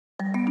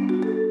Guys,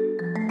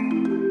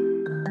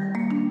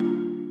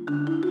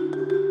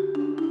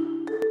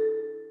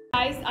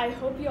 I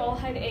hope you all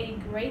had a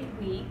great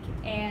week,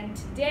 and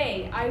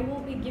today I will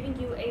be giving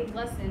you a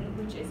lesson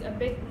which is a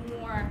bit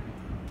more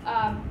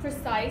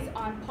precise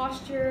on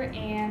posture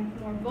and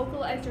more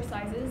vocal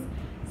exercises.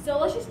 So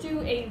let's just do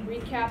a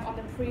recap on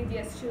the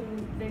previous two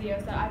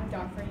videos that I've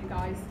done for you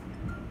guys.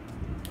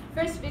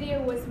 First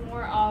video was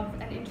more of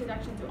an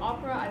introduction to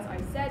opera, as I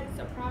said,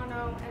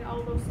 soprano and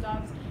all those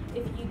stuff.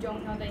 If you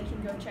don't know that, you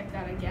can go check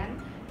that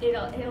again.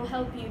 It'll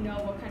help you know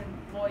what kind of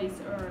voice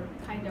or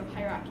kind of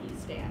hierarchy you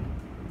stand.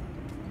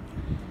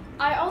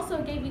 I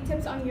also gave you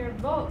tips on your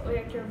vocal.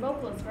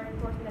 It's very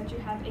important that you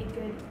have a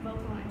good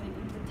vocal and you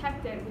can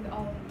protect it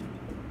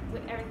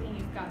with everything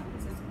you've got,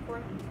 because it's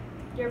important.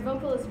 Your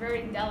vocal is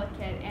very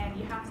delicate and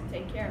you have to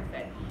take care of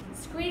it.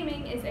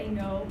 Screaming is a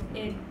no.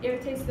 It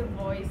irritates the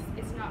voice.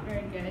 It's not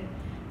very good.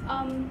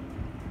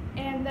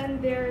 And then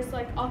there's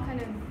like all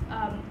kind of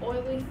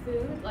oily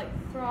food like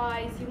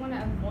fries. You want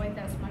to avoid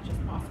that as much as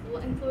possible,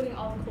 including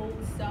all cold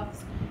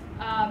stuffs,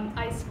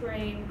 ice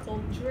cream,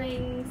 cold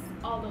drinks,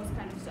 all those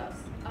kind of stuffs.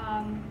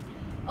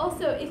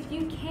 Also, if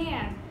you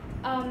can,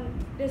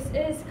 this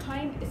is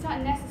it's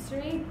not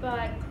necessary,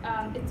 but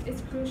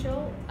it's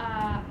crucial.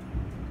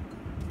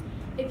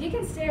 If you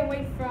can stay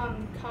away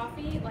from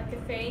coffee, like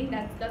caffeine,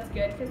 that's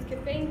good, because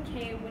caffeine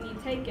can, when you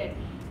take it,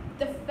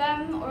 the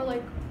phlegm or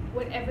like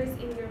whatever's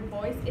in your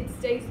voice, it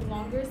stays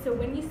longer. So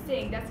when you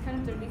sing, that's kind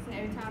of the reason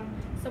every time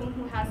someone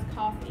who has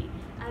coffee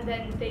and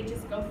then they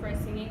just go for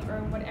a singing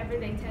or whatever,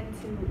 they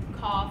tend to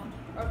cough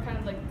or kind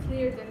of like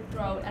clear the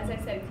throat. As I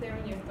said,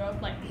 clearing your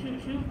throat like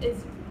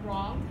is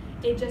wrong.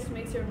 It just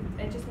makes your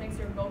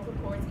vocal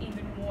cords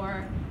even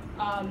more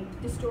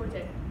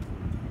distorted,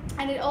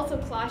 and it also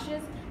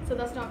clashes. So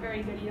that's not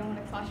very good. You don't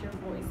want to clash your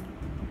voice.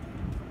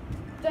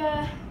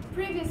 The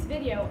previous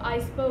video, I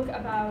spoke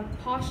about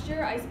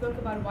posture. I spoke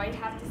about why you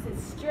have to sit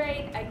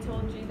straight. I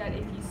told you that if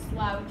you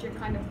slouch, you're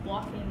kind of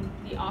blocking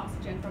the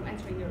oxygen from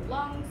entering your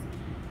lungs.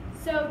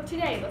 So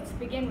today, let's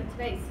begin with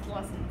today's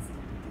lessons.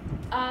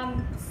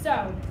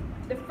 So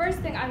the first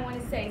thing I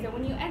want to say is that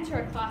when you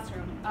enter a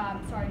classroom,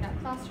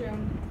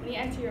 when you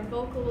enter your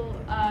vocal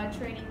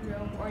training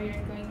room or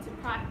you're going to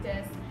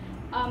practice,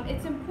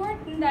 it's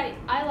important that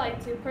I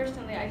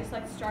just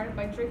like to start it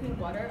by drinking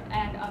water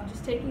and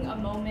just taking a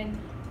moment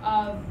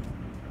of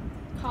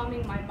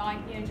calming my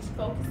mind, just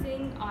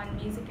focusing on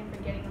music and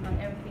forgetting about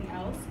everything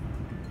else.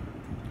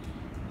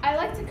 I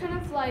like to kind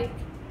of like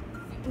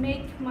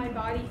make my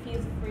body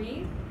feel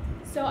free.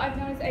 So I've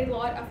noticed a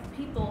lot of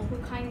people who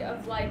kind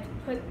of like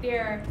put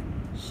their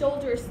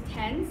shoulders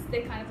tense.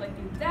 They kind of like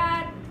do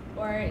that,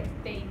 or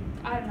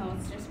I don't know,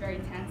 it's just very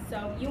tense.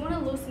 So you want to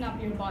loosen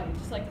up your body.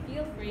 Just like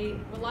feel free,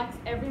 relax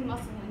every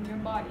muscle in your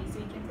body so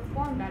you can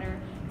perform better,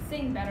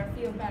 sing better,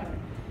 feel better.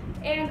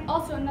 And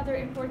also another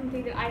important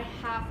thing that I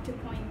have to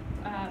point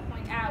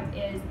out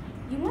is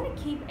you want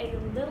to keep a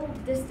little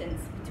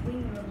distance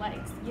between your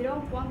legs. You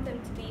don't want them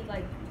to be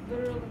like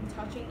literally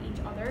touching each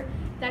other.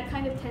 That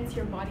kind of tense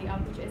your body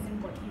up, which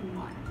isn't what you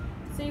want.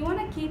 So you want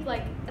to keep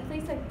like at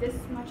least like this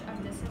much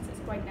of distance is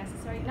quite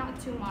necessary. Not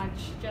too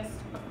much, just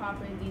a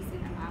proper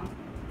decent amount.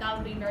 That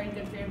will be very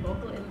good for your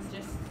vocal. It will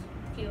just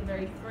feel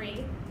very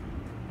free.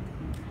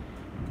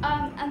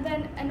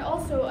 And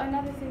also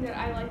another thing that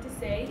I like to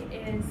say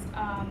is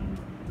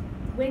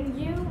when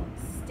you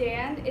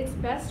stand, it's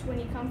best when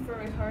you come for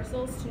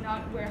rehearsals to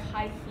not wear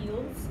high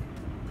heels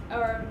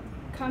or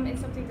come in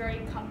something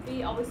very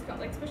comfy. Always come,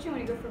 like especially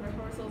when you go for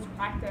rehearsals,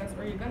 practice,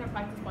 or you're gonna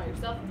practice by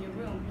yourself in your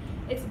room.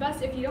 It's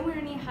best if you don't wear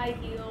any high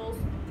heels,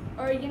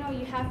 or you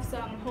have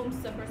some home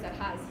slippers that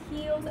has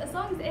heels. As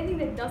long as anything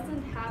that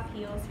doesn't have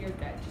heels, you're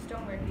good. Just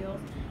don't wear heels.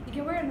 You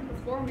can wear it in the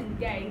performance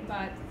day,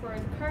 but for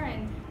the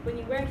current, when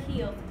you wear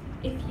heels,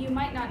 if you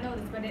might not know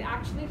this, but it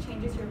actually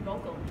changes your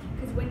vocal,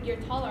 because when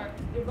you're taller,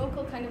 your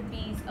vocal kind of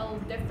beats a little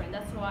different.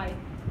 That's why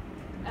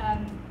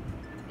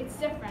it's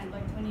different.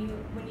 Like when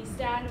you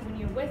stand, when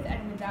you're with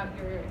and without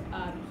your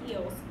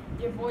heels,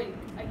 your voice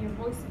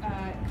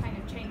kind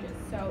of changes.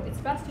 So it's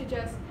best to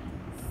just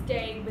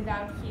stay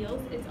without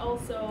heels. It's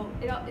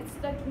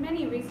like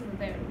many reasons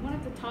there. One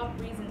of the top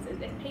reasons is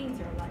it pains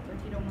your leg.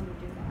 Like you don't want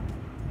to do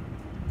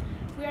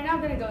that. We are now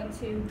going to go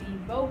into the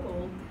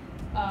vocal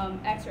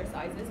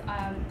exercises.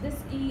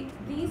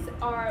 These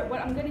are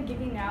what I'm going to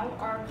give you now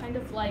are kind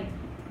of like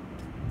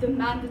the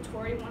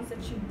mandatory ones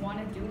that you want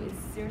to do. Is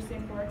seriously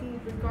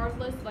important,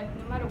 regardless, like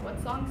no matter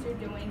what songs you're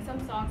doing.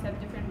 Some songs have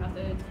different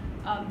methods,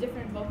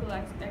 different vocal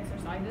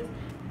exercises.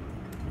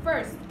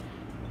 First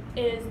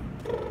is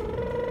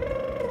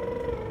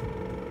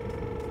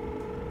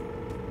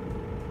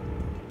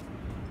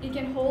you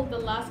can hold the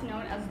last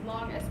note as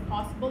long as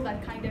possible.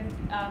 That kind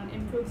of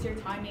improves your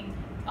timing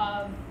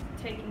of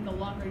taking the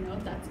longer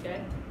note. That's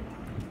good.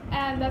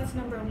 And that's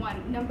number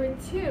one. Number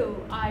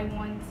two, I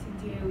want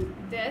to do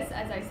this.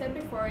 As I said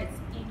before,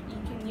 you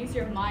can use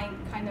your mind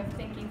kind of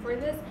thinking for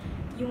this.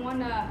 You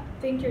want to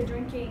think you're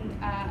drinking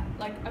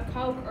like a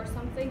Coke or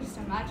something. Just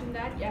imagine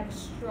that you have a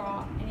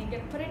straw and you're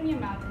going to put it in your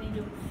mouth and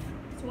you do.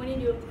 So when you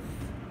do,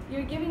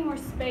 you're giving more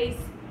space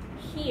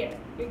here.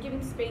 You're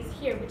giving space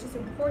here, which is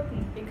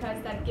important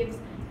because that gives,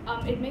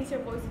 it makes your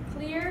voice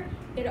clear.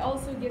 It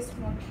also gives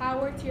more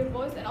power to your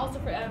voice, and also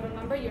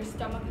remember, your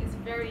stomach is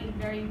very,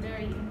 very,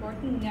 very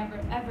important.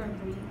 Never ever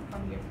breathe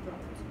from your throat,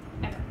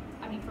 ever.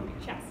 I mean, from your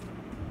chest.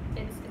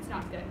 It's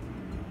not good.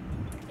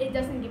 It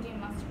doesn't give you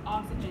much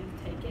oxygen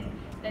to take in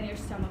than your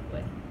stomach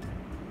would.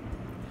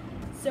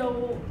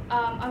 So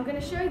I'm going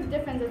to show you the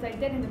difference as I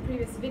did in the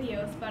previous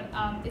videos, but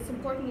it's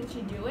important that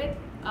you do it.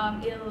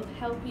 It'll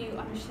help you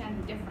understand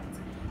the difference.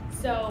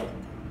 So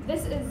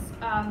this is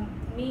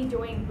me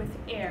doing with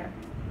air,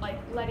 like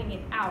letting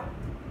it out.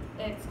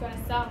 It's going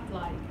to sound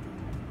like,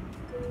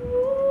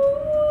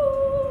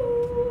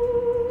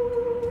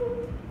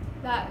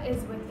 that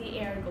is with the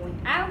air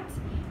going out.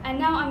 And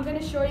now I'm going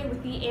to show you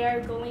with the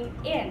air going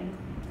in.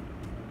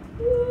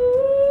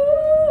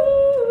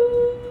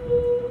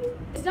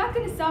 It's not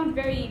going to sound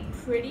very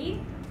pretty.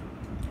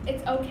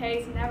 It's okay.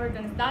 It's never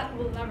going to, that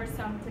will never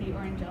sound pretty or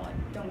angelic.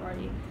 Don't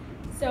worry.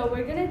 So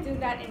we're going to do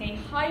that in a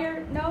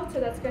higher note. So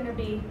that's going to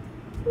be.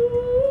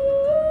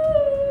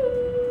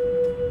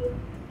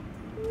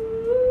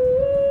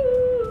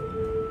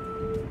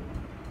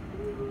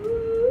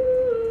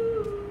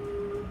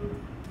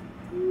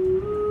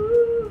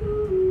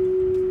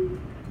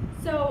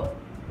 So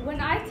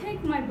when I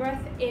take my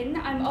breath in,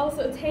 I'm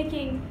also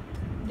taking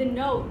the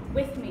note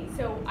with me.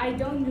 So I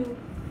don't do,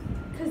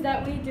 because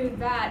that when you do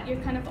that,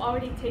 you're kind of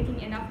already taking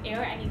enough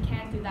air and you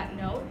can't do that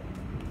note.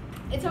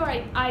 It's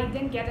alright, I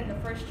didn't get it in the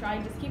first try.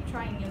 Just keep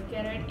trying, you'll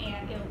get it,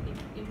 and it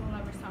will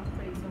never sound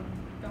pretty, so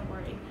don't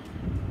worry.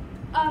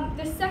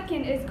 The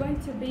second is going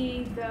to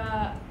be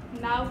the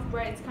mouth,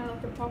 where it's kind of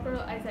like the proper,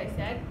 as I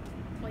said,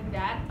 like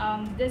that.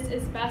 This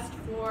is best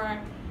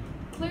for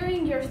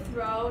clearing your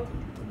throat,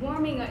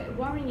 warming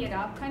it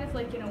up, kind of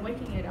like, you know,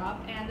 waking it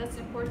up, and that's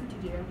important to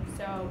do.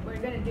 So we're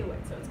gonna do it.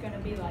 So it's gonna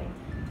be like.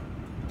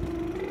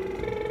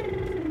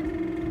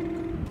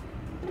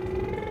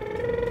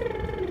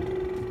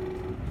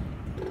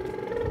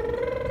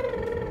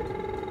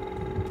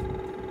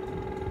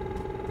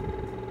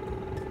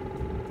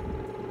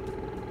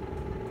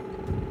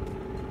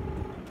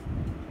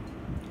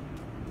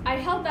 I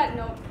held that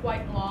note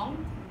quite long,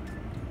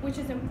 which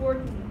is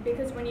important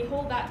because when you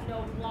hold that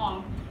note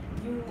long,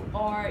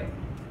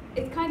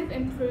 it kind of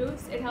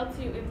improves, it helps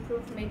you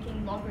improve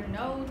making longer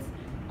notes,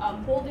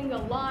 holding the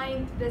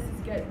line. This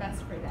is good,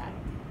 best for that.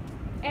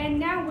 And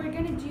now we're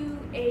going to do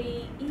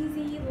a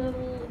easy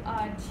little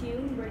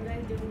tune. We're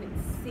going to do with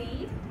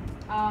C.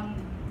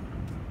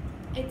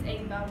 It's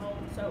a vowel,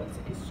 so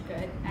it's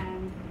good.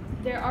 And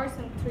there are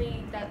some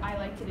three that I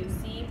like to do: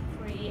 C,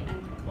 pre,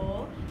 and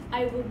O.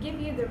 I will give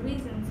you the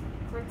reasons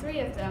for three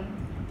of them,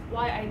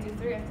 why I do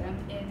three of them,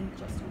 in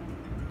just a moment.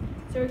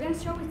 So we're going to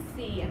start with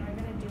C, and we're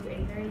going to do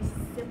a very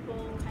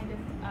simple kind of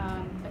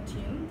a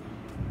tune,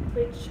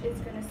 which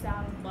is going to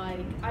sound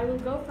like, I will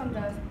go from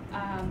the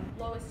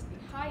lowest to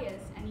the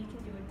highest, and you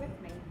can do it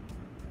with me.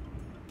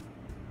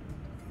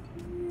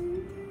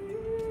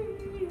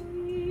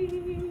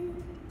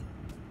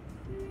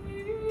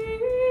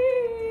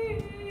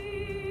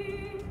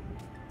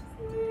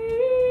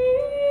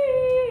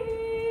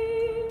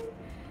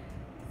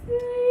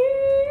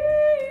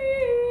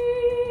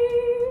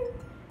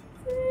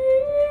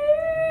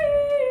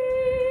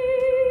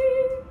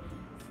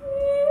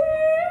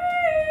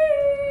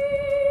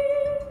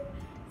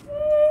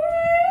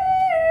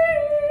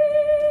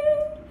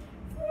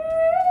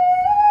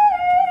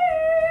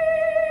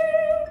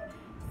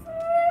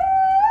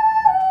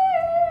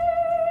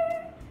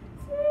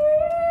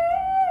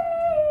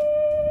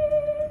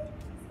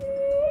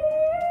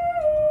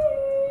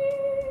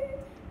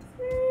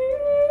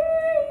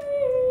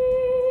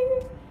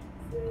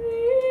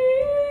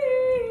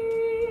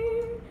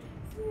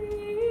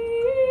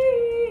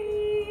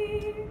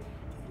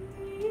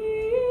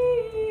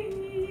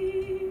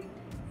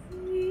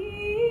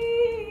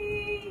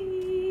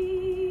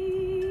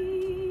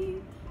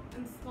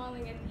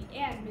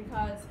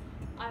 Because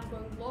I'm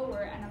going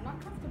lower and I'm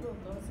not comfortable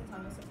with those since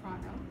I'm a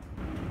soprano.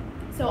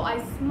 So I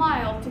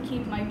smile to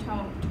keep my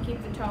tone, to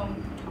keep the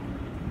tone.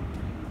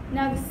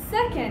 Now the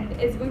second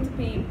is going to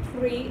be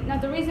pre. Now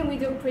the reason we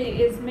do pre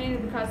is mainly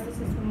because this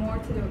is more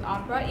to do with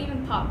opera.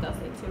 Even pop does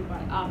it too,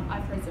 but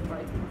I've heard it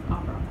with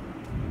opera.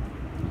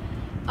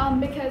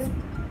 Because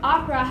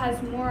opera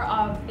has more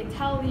of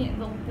Italian,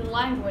 the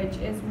language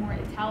is more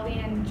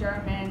Italian,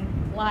 German,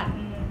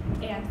 Latin,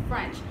 and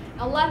French.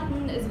 Now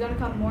Latin is going to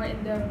come more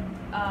in the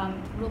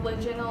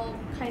religional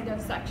kind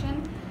of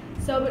section.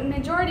 So, but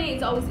majority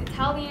is always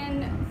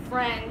Italian,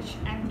 French,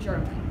 and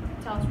German.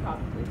 Italian's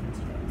probably the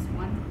most famous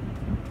one.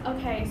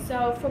 Okay,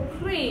 so for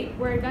pre,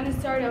 we're going to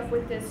start off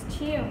with this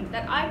tune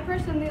that I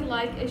personally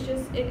like. It's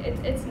just,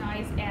 it's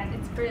nice and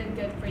it's very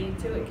good for you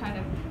too. It kind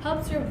of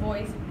helps your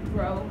voice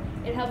grow.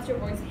 It helps your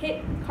voice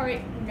hit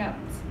correct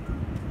notes.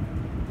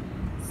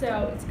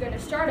 So it's going to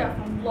start off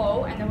from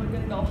low, and then we're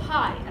going to go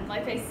high. And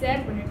like I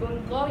said, when you're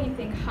going low, you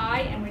think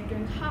high, and when you're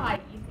going high,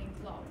 you think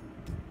low.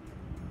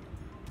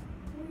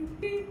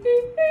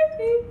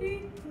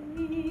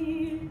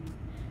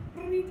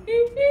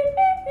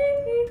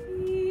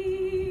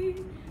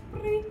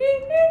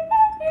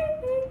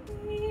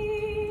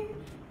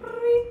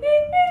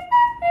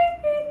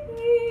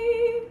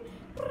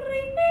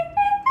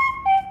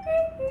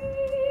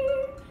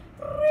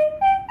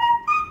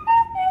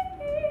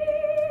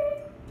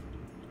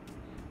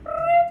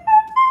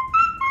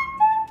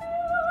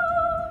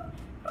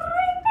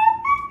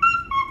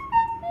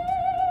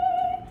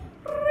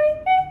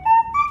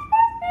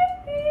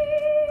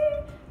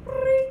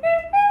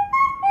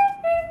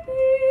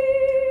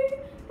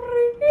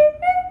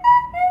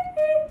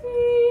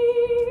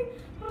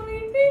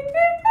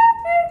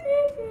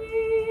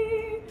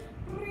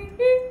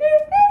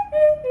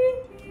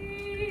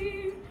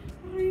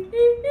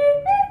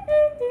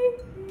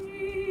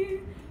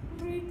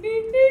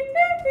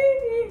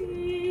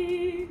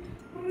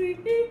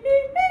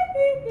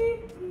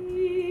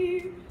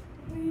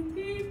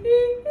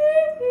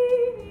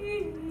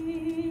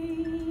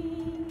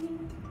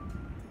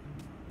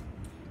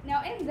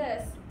 Now in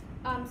this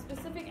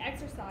specific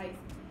exercise,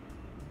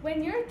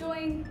 when you're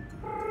doing,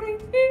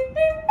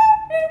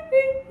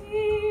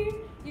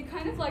 you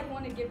kind of like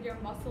want to give your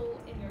muscle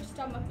in your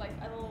stomach like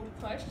a little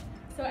push.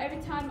 So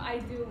every time I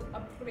do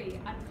a pre,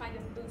 I'm kind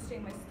of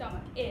boosting my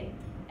stomach in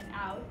and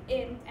out,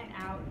 in and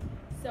out.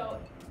 So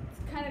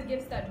it kind of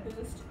gives that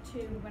boost to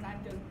when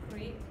I'm doing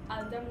pre.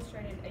 I'll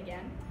demonstrate it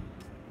again.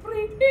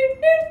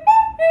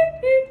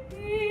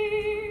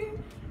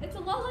 It's a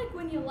lot like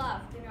when you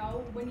laugh, you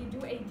know, when you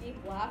do a deep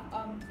laugh,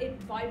 it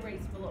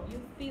vibrates below. You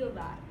feel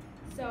that.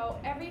 So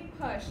every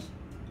push,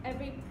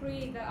 every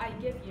pre that I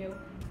give you,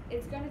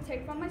 it's going to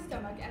take from my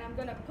stomach and I'm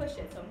going to push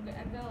it. So I'm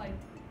going to like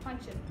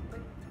punch it,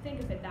 like think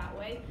of it that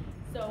way.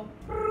 So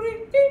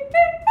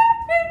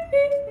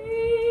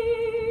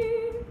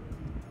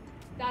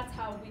that's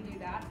how we do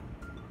that.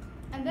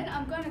 And then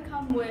I'm going to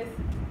come with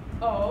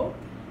O.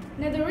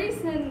 Now the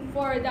reason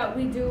for that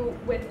we do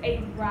with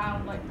a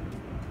round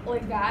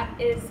like that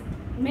is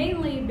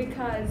mainly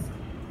because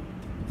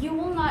you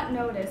will not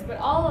notice, but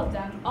all of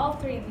them, all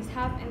three of these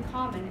have in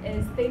common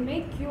is they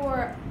make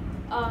your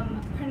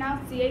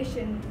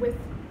pronunciation with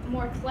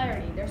more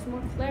clarity. There's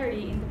more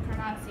clarity in the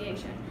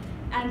pronunciation.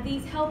 And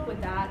these help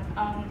with that.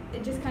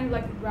 It just kind of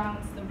like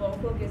rounds the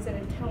vocal, gives it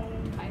a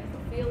toned kind of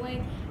a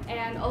feeling.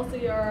 And also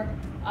your,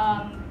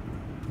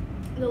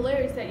 the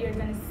lyrics that you're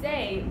going to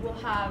say will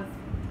have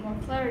more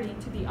clarity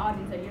to the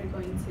audience that you're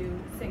going to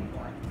sing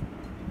for.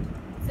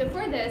 So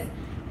for this,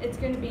 it's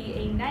going to be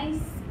a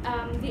nice,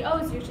 the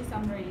O's usually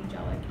sound very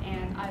angelic,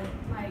 and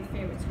my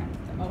favorite's kind of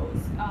the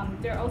O's.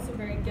 They're also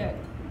very good,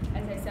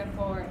 as I said,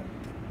 for,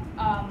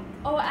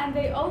 oh, and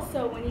they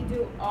also, when you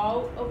do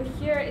O, over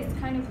here is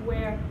kind of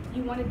where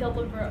you want to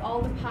deliver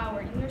all the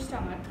power in your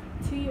stomach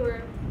to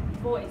your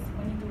voice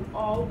when you do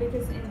O,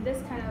 because in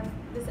this kind of,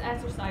 this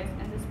exercise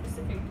and this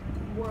specific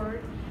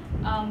word,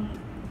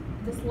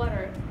 this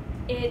letter,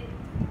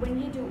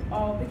 when you do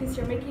O, because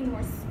you're making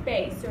more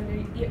space, so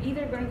you're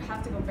either going to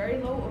have to go very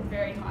low or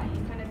very high.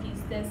 You kind of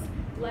use this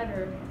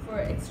letter for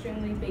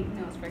extremely big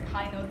notes, for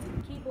high notes in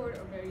the keyboard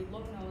or very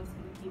low notes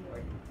in the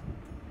keyboard.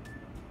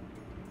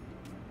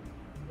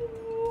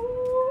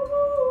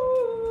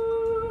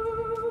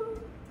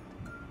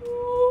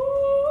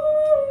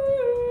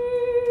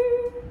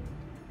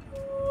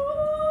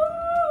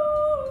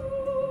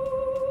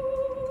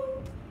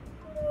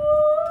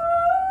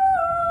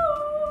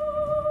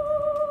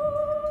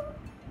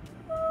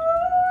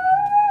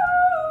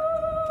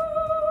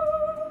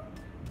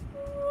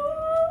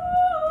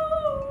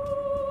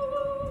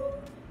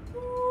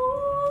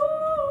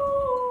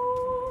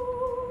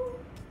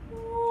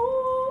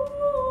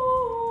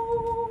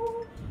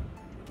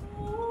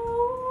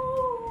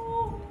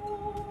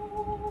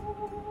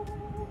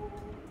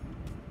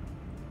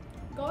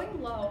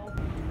 Going low,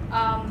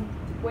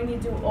 when you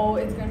do O,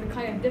 it's going to be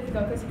kind of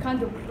difficult because you can't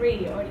do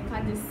pre, or you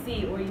can't do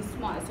C, or you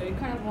smile. So you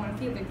kind of want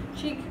to feel the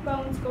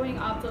cheekbones going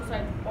up, so it's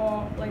like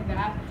O, like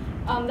that.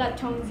 That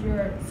tones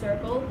your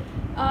circle.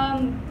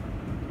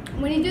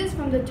 When you do this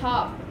from the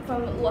top,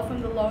 from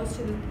the lowest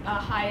to the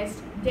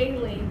highest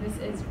daily, this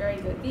is very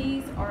good.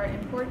 These are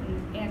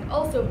important, and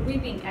also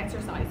breathing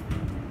exercise.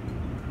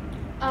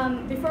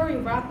 Before we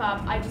wrap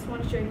up, I just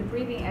want to show you the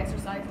breathing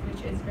exercise,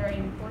 which is very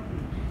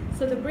important.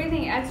 So the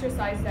breathing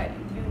exercise that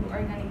you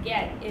are going to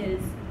get is,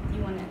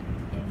 you want to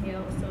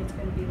inhale, so it's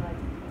going to be like,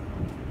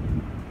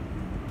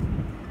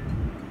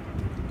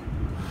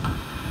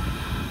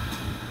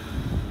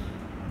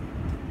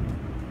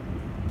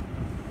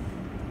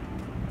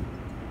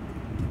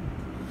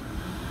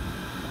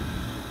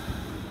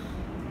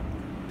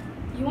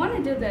 you want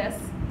to do this.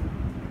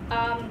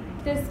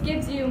 This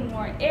gives you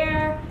more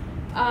air.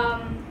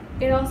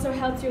 It also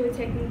helps you with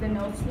taking the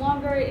notes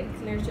longer. It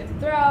clears your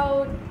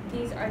throat.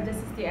 This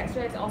is the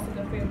exercise. Also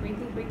good for your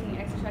breathing. Breathing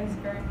exercise is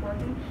very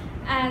important.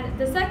 And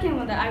the second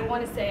one that I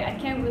want to say, I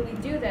can't really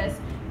do this,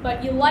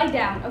 but you lie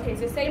down. Okay,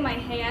 so say my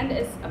hand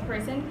is a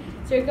person,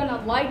 so you're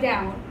gonna lie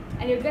down,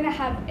 and you're gonna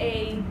have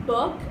a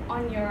book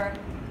on your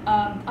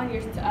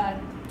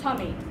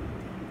tummy.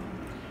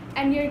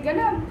 And you're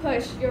gonna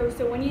push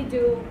so when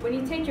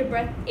you take your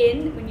breath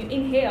in, when you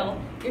inhale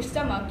your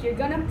stomach, you're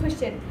gonna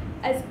push it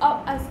as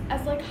up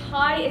as like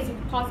high as you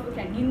possibly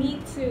can. You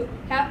need to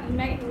have, you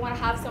might want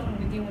to have someone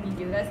with you when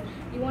you do this.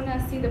 You want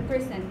to see the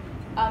person.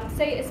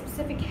 Say a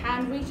specific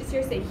hand reaches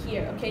here, say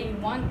here, okay? You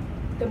want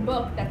the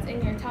book that's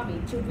in your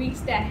tummy to reach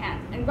that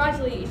hand, and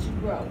gradually it should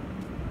grow.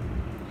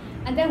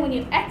 And then when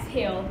you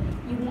exhale,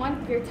 you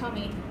want your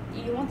tummy,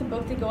 you want the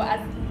book to go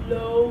as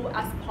low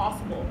as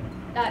possible.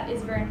 That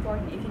is very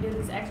important if you do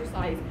this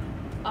exercise,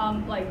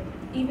 like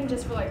even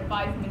just for like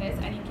 5 minutes,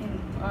 and you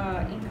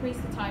can increase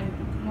the time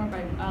more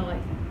by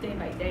like day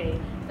by day.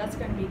 That's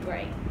going to be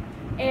great.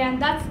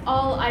 And that's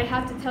all I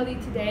have to tell you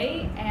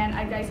today. And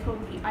I hope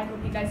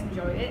you guys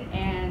enjoyed it.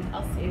 And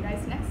I'll see you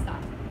guys next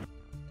time.